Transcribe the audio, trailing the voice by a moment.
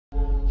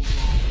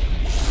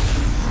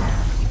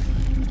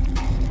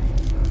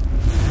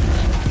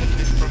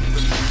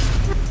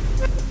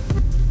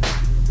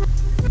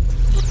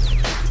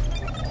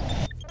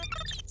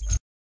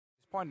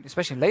point,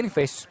 especially in laning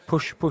phase,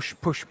 push, push,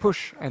 push,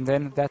 push, and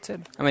then that's it.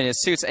 I mean, it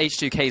suits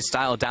H2K's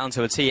style down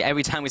to a T.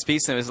 Every time we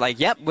speak to them, it's like,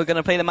 yep, we're going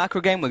to play the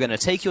macro game, we're going to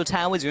take your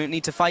towers, we don't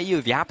need to fight you.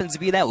 If you happen to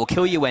be there, we'll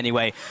kill you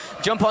anyway.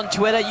 Jump on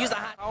Twitter, use the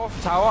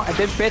tower, and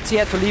then Betsy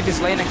had to leave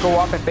his lane and go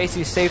up and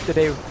basically save the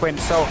day with Quinn.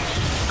 So,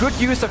 good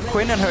use of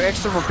Quinn and her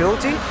extra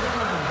mobility.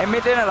 A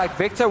mid laner like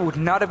Victor would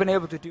not have been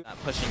able to do that.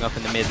 Pushing up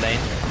in the mid lane.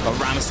 Got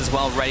Rammus as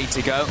well, ready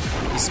to go.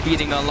 He's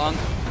speeding along.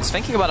 He's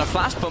thinking about a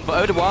flash bump,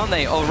 but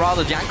Odoamne, or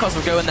rather Jankos,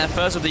 will go in there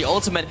first with the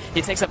ultimate.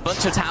 He takes a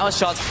bunch of tower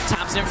shots,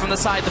 taps in from the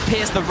side, the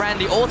Pierce, the Ren,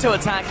 the auto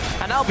attack,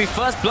 and that'll be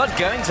first blood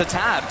going to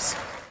Tabs.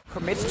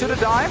 Commits to the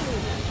dive.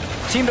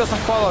 Team doesn't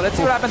follow. Let's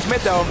see what happens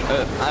mid though.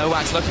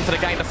 Owax looking for the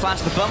gang to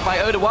flash. The bump by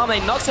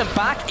Odoamne knocks him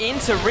back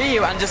into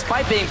Ryu, and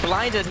despite being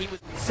blinded, he was...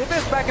 Sip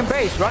is back in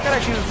base. Roccat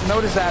actually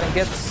noticed that and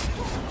gets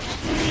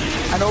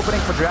an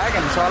opening for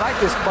Dragon, so I like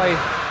this play.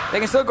 They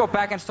can still go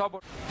back and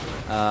stop.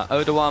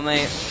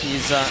 Odoamne,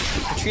 he's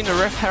Katrina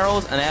Rift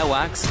Herald, an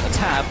Airwax, a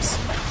Tabs,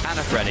 and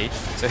a Freddy,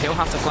 so he'll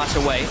have to flash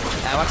away.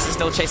 Airwax is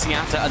still chasing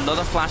after.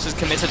 Another flash is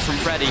committed from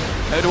Freddy.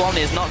 Odoamne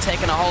is not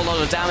taking a whole lot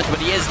of damage, but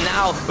he is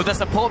now, with the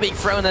support being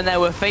thrown in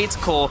there with Fate's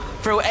Core.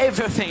 Throw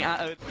everything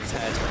at Odoamne's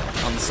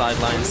head on the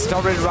sidelines. He's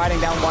already riding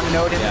down one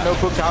node in the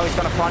notebook tower. He's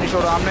going to punish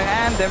Odoamne,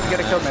 and then we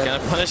get a kill. He's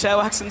going to punish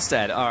Airwax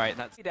instead. Alright,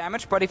 that's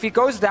damage, but if he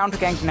goes down to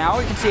gank now,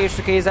 you can see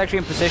H2K is actually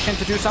in position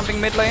to do something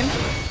mid lane.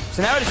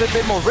 So now it's a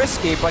bit more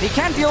risky, but he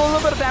can deal a little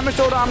bit of damage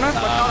to Odoamne, but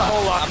not a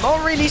whole lot. I'm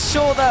not really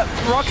sure that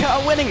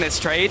Roccat are winning this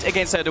trade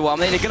against Odoamne.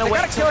 They're going to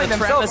wait until the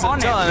tremors are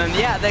done. And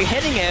yeah, they're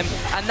hitting him,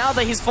 and now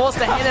that he's forced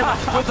to hit him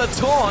with a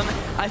taunt,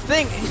 I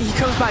think he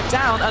comes back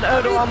down, and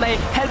Odoamne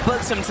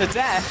headbutts him to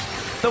death.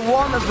 The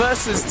 1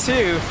 versus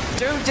 2.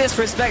 Don't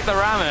disrespect the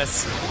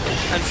Rammus.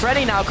 And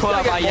Freddy now caught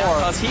up by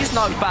Jankos. He's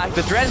knocked back.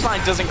 The dredge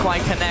line doesn't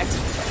quite connect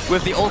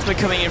with the ultimate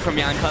coming in from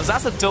Jankos.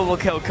 That's a double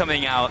kill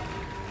coming out.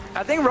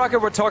 I think Roccat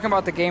were talking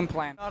about the game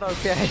plan. Not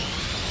okay.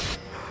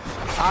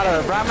 I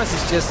don't know, Rammus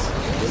is just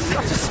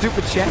such a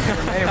stupid champion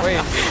in many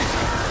ways.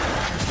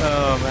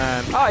 Oh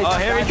man. Oh,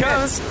 here he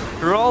comes.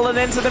 Rolling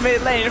into the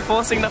mid lane,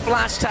 forcing the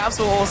flash. Tabs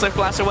will also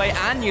flash away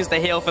and use the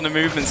heal for the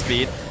movement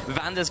speed.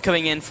 Vander's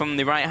coming in from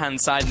the right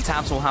hand side, and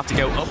Tabs will have to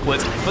go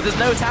upwards. But there's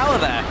no tower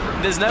there.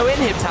 There's no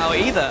inhib tower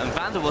either. And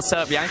Vander will set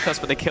up Jankos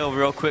for the kill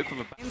real quick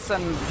with a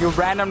and you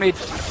randomly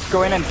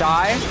go in and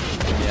die.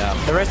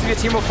 Yeah. The rest of your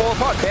team will fall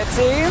apart.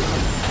 Betsy.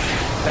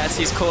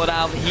 Betsy's caught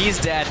out, he's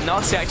dead.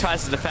 Noxiac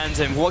tries to defend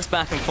him, walks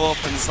back and forth,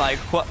 and it's like,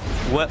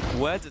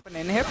 where did... An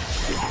inhib?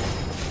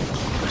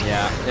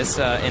 Yeah, this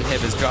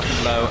inhib is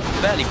dropping low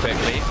fairly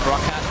quickly.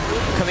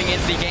 Roccat coming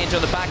into the engage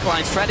on the back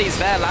lines. Freddy's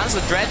there, lands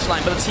the dredge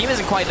line, but the team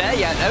isn't quite there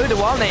yet.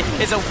 Odoamne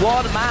is a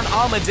one-man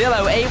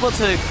armadillo, able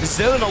to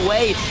zone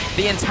away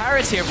the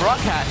entirety of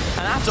Roccat.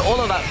 And after all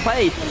of that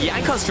play,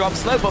 Jankos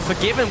drops low, but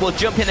Forgiven will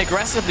jump in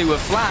aggressively with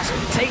Flash,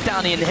 take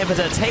down the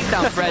inhibitor, take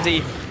down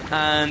Freddy,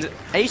 and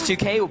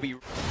H2K will be...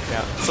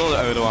 Yeah, it's all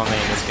Odoamne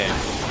in this game.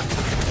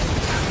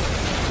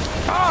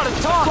 Oh, the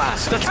taunt!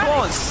 Flash, the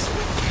taunts!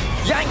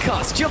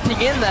 Jankos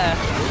jumping in there,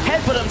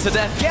 headbutt him to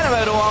death, get him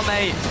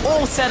Odoamne,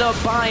 all set up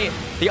by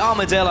the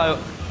Armadillo.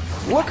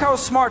 Look how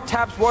smart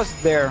Tabs was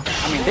there.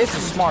 I mean, this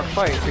is a smart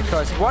play,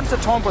 because once the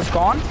taunt was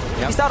gone,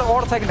 he started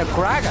auto-attacking the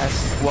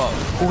Gragas,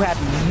 who had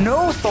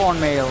no Thorn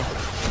Mail,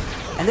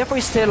 and therefore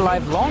he stayed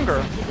alive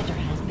longer.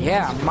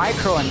 Yeah,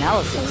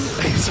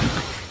 micro-analysis.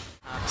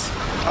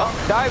 Oh,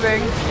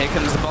 diving. Here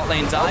comes the bot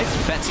lane dive.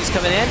 Betsy's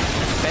coming in.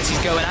 Betsy's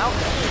going out.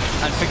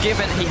 And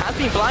Forgiven, he has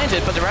been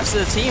blinded, but the rest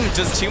of the team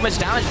does too much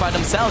damage by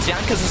themselves.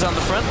 Jankos is on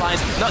the front lines.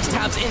 Knocks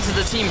Tabs into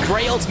the team.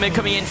 Grey ultimate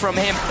coming in from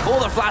him. All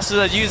the flashes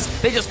are used.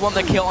 They just want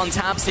the kill on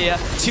Tabs here.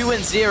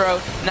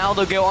 2-0. Now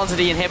they'll go onto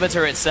the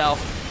inhibitor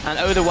itself. And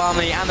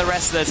Odoamne and the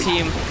rest of the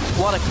team,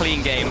 what a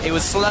clean game. It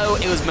was slow,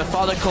 it was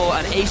methodical,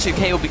 and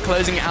H2K will be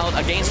closing out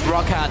against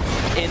Roccat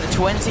in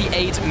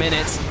 28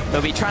 minutes.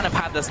 They'll be trying to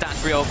pad the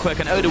stats real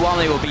quick, and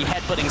Odoamne will be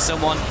headbutting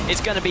someone.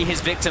 It's going to be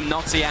his victim,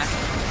 Noxiac,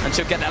 and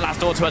she'll get that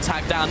last auto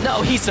attack down.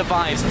 No, he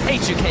survives.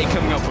 H2K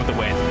coming up with the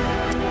win.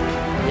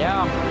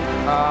 Yeah,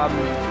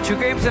 2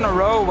 games in a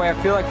row where I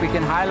feel like we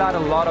can highlight a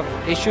lot of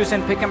issues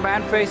in pick and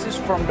ban phases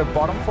from the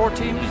bottom 4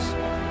 teams.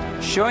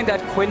 Showing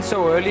that Quinn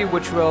so early,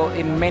 which will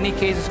in many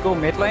cases go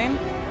mid lane,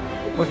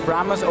 with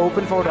Rammus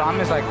open for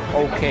Odoamne is like,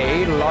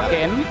 okay, lock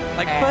in.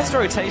 Like first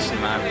rotation,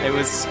 man, it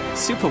was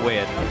super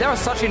weird. That was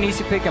such an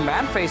easy pick and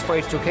ban phase for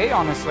H2K,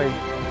 honestly.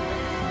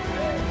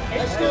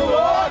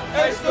 H2-1,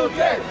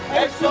 H2K,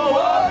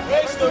 H2-1,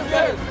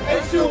 H2K,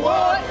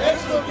 H2-1,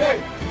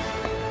 H2K.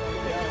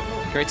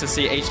 Great to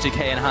see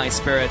H2K in high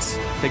spirits.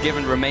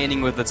 Forgiven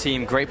remaining with the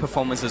team. Great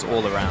performances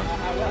all around.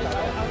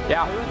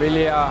 Yeah,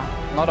 really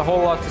not a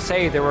whole lot to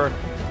say. There were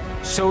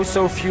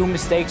so few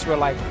mistakes. We're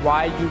like,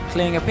 why are you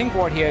clearing a pink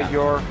ward here?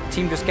 Your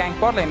team just ganked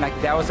bot lane. Like,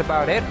 that was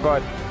about it.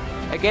 But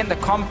again, the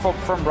comp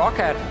from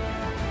Roccat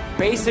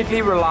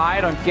basically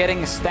relied on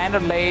getting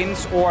standard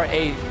lanes or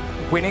a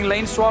winning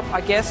lane swap,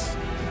 I guess,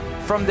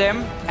 from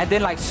them. And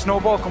then like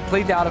snowball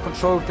completely out of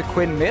control with the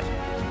Quinn mid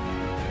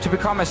to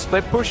become a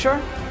split pusher.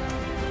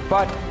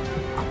 But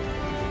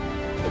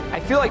I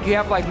feel like you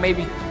have like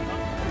maybe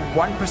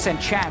 1%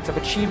 chance of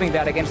achieving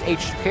that against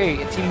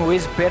H2K, a team who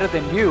is better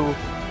than you,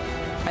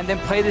 and then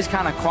play this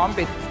kind of comp.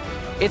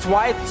 It's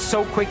why it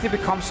so quickly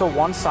becomes so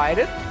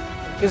one-sided.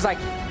 It's like,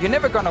 you're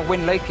never gonna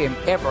win late game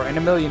ever in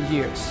a million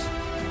years.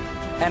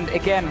 And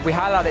again, we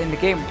highlighted in the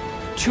game,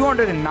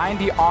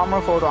 290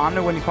 armor for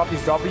Omni when he popped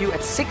his W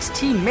at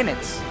 16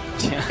 minutes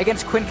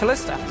against Quinn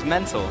Callista. It's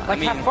mental. Like,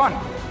 have fun.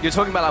 You're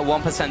talking about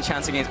like 1%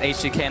 chance against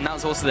H2K, and that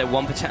was also their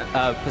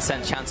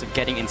 1% chance of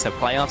getting into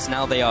playoffs.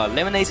 Now they are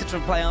eliminated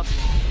from playoffs.